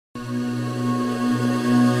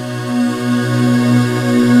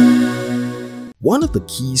One of the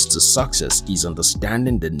keys to success is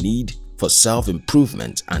understanding the need for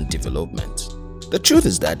self-improvement and development. The truth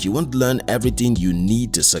is that you won't learn everything you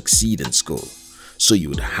need to succeed in school, so you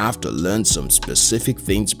would have to learn some specific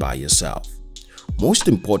things by yourself. Most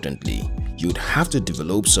importantly, you'd have to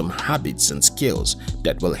develop some habits and skills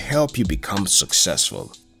that will help you become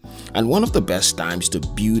successful. And one of the best times to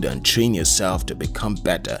build and train yourself to become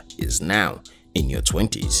better is now, in your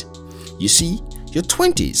 20s. You see, your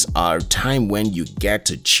 20s are a time when you get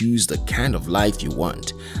to choose the kind of life you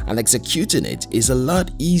want, and executing it is a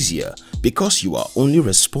lot easier because you are only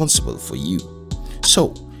responsible for you.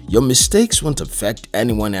 So, your mistakes won't affect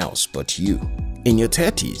anyone else but you. In your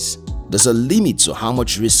 30s, there's a limit to how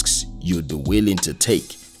much risks you'd be willing to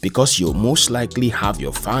take because you'll most likely have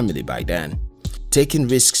your family by then. Taking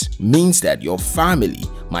risks means that your family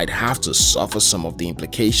might have to suffer some of the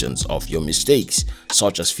implications of your mistakes,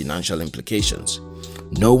 such as financial implications.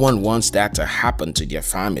 No one wants that to happen to their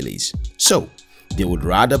families, so they would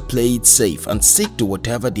rather play it safe and stick to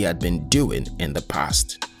whatever they had been doing in the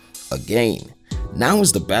past. Again, now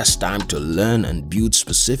is the best time to learn and build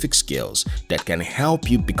specific skills that can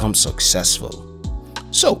help you become successful.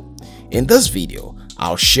 So, in this video,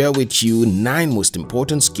 I'll share with you 9 most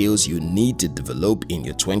important skills you need to develop in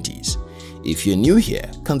your 20s. If you're new here,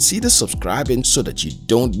 consider subscribing so that you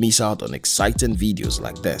don't miss out on exciting videos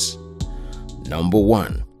like this. Number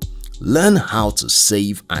 1. Learn how to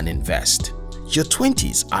save and invest. Your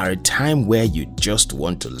 20s are a time where you just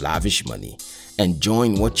want to lavish money,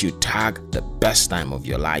 enjoying what you tag the best time of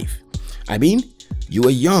your life. I mean, you are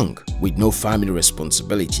young with no family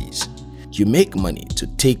responsibilities. You make money to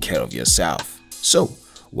take care of yourself. So,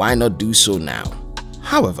 why not do so now?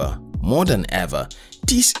 However, more than ever,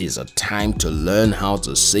 this is a time to learn how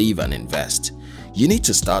to save and invest. You need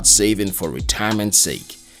to start saving for retirement's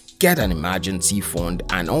sake, get an emergency fund,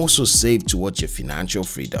 and also save towards your financial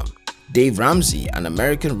freedom. Dave Ramsey, an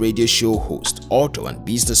American radio show host, author, and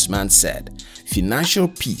businessman, said, "Financial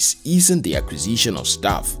peace isn't the acquisition of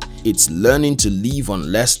stuff, it's learning to live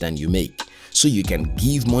on less than you make, so you can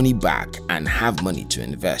give money back and have money to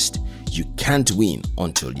invest. You can't win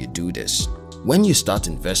until you do this." When you start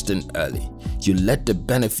investing early, you let the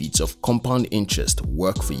benefits of compound interest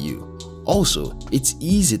work for you. Also, it's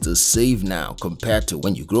easy to save now compared to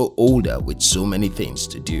when you grow older with so many things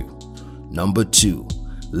to do. Number 2.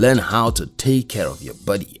 Learn how to take care of your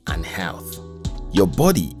body and health. Your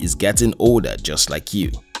body is getting older just like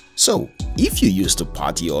you. So, if you used to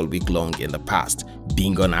party all week long in the past,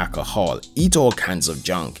 binge on alcohol, eat all kinds of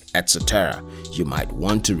junk, etc., you might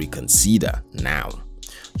want to reconsider now.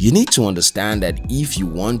 You need to understand that if you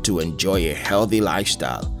want to enjoy a healthy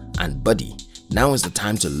lifestyle and body, now is the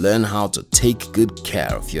time to learn how to take good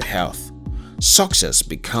care of your health. Success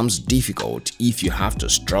becomes difficult if you have to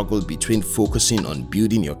struggle between focusing on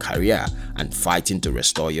building your career and fighting to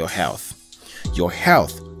restore your health. Your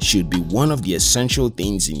health should be one of the essential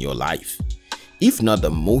things in your life, if not the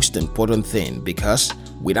most important thing, because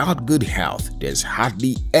without good health, there's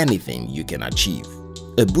hardly anything you can achieve.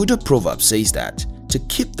 A Buddha proverb says that to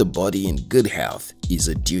keep the body in good health is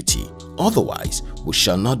a duty, otherwise we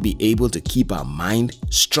shall not be able to keep our mind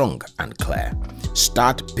strong and clear.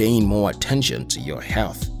 Start paying more attention to your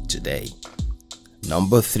health today.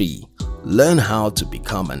 Number 3. Learn how to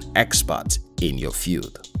become an expert in your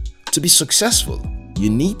field. To be successful, you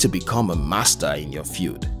need to become a master in your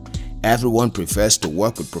field. Everyone prefers to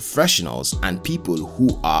work with professionals and people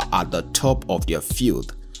who are at the top of their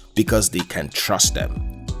field because they can trust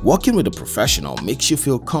them. Working with a professional makes you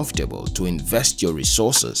feel comfortable to invest your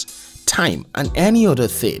resources, time, and any other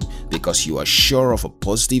thing because you are sure of a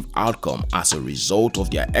positive outcome as a result of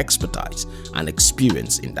their expertise and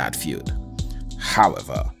experience in that field.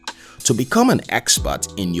 However, to become an expert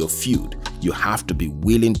in your field, you have to be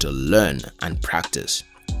willing to learn and practice.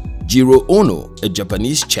 Jiro Ono, a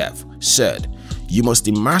Japanese chef, said, "You must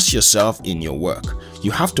immerse yourself in your work. You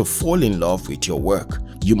have to fall in love with your work.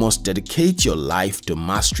 You must dedicate your life to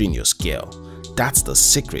mastering your skill. That's the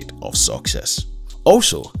secret of success."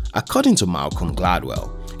 Also, according to Malcolm Gladwell,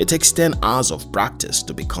 it takes 10 hours of practice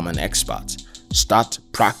to become an expert. Start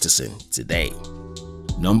practicing today.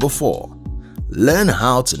 Number 4. Learn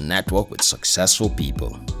how to network with successful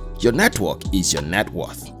people. Your network is your net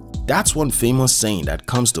worth. That's one famous saying that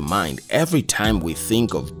comes to mind every time we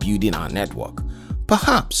think of building our network.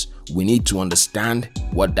 Perhaps we need to understand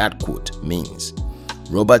what that quote means.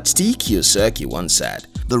 Robert T. Kiyosaki once said,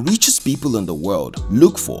 "The richest people in the world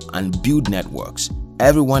look for and build networks.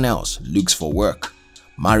 Everyone else looks for work."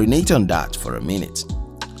 Marinate on that for a minute.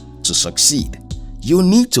 To succeed, you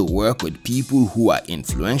need to work with people who are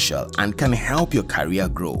influential and can help your career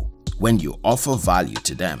grow. when you offer value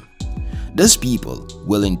to them. These people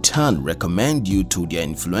will in turn recommend you to their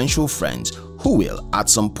influential friends who will at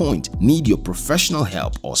some point need your professional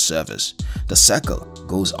help or service. The circle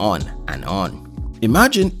goes on and on.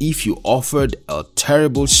 Imagine if you offered a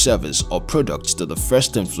terrible service or product to the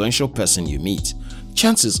first influential person you meet.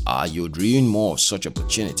 Chances are you'd ruin more of such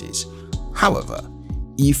opportunities. However,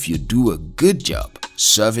 if you do a good job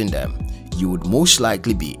serving them, you would most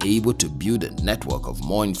likely be able to build a network of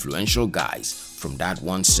more influential guys from that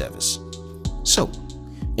one service. So,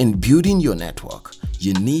 in building your network,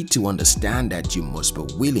 you need to understand that you must be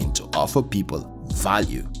willing to offer people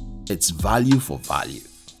value. It's value for value.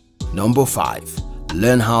 Number 5.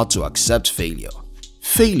 Learn how to accept failure.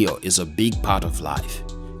 Failure is a big part of life.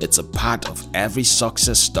 It's a part of every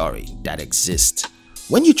success story that exists.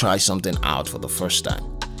 When you try something out for the first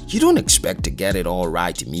time, you don't expect to get it all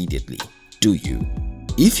right immediately, do you?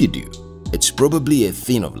 If you do, it's probably a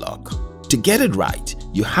thing of luck. To get it right,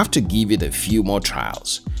 you have to give it a few more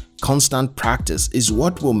trials. Constant practice is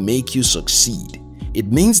what will make you succeed.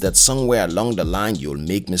 It means that somewhere along the line you'll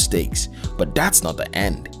make mistakes, but that's not the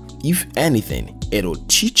end. If anything, it'll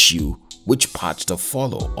teach you which path to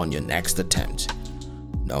follow on your next attempt.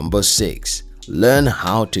 Number 6. Learn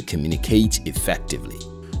how to communicate effectively.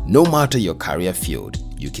 No matter your career field,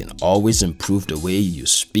 you can always improve the way you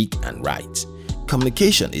speak and write.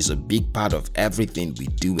 Communication is a big part of everything we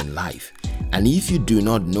do in life, and if you do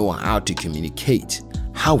not know how to communicate,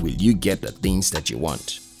 how will you get the things that you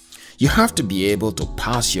want? You have to be able to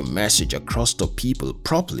pass your message across to people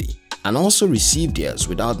properly and also receive theirs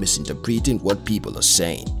without misinterpreting what people are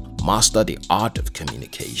saying. Master the art of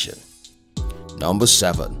communication. Number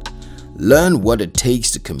 7. Learn what it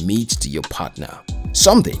takes to commit to your partner.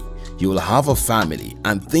 Someday, you will have a family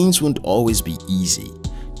and things won't always be easy.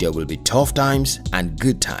 There will be tough times and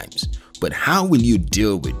good times, but how will you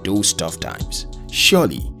deal with those tough times?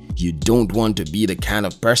 Surely, you don't want to be the kind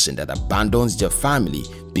of person that abandons your family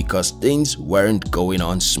because things weren't going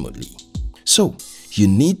on smoothly. So, you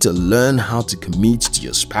need to learn how to commit to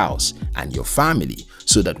your spouse and your family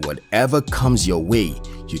so that whatever comes your way,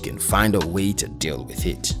 you can find a way to deal with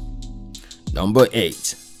it. Number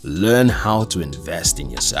 8. Learn how to invest in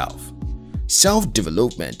yourself.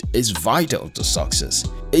 Self-development is vital to success.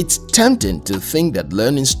 It's tempting to think that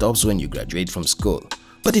learning stops when you graduate from school,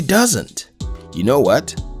 but it doesn't. You know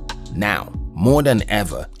what? Now, more than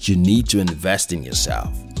ever, you need to invest in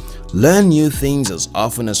yourself. Learn new things as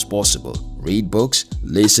often as possible. Read books,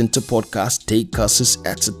 listen to podcasts, take courses,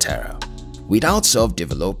 etc. Without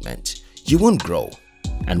self-development, you won't grow.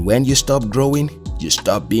 And when you stop growing, you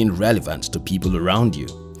stop being relevant to people around you.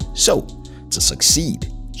 So, to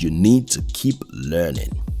succeed, you need to keep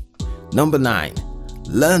learning. Number 9.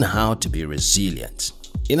 Learn how to be resilient.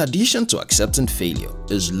 In addition to accepting failure,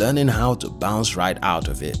 is learning how to bounce right out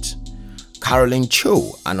of it. Caroline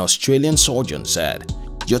Cho, an Australian surgeon, said,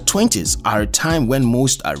 "Your 20s are a time when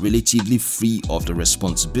most are relatively free of the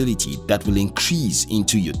responsibility that will increase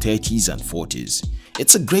into your 30s and 40s.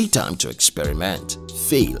 It's a great time to experiment,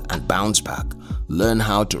 fail and bounce back. Learn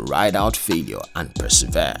how to ride out failure and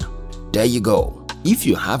persevere." There you go. If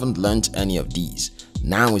you haven't learned any of these,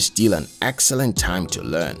 now is still an excellent time to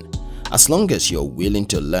learn. As long as you're willing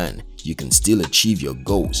to learn, you can still achieve your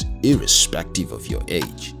goals irrespective of your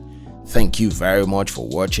age. Thank you very much for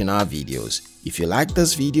watching our videos. If you like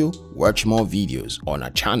this video, watch more videos on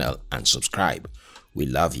our channel and subscribe. We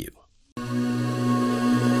love you.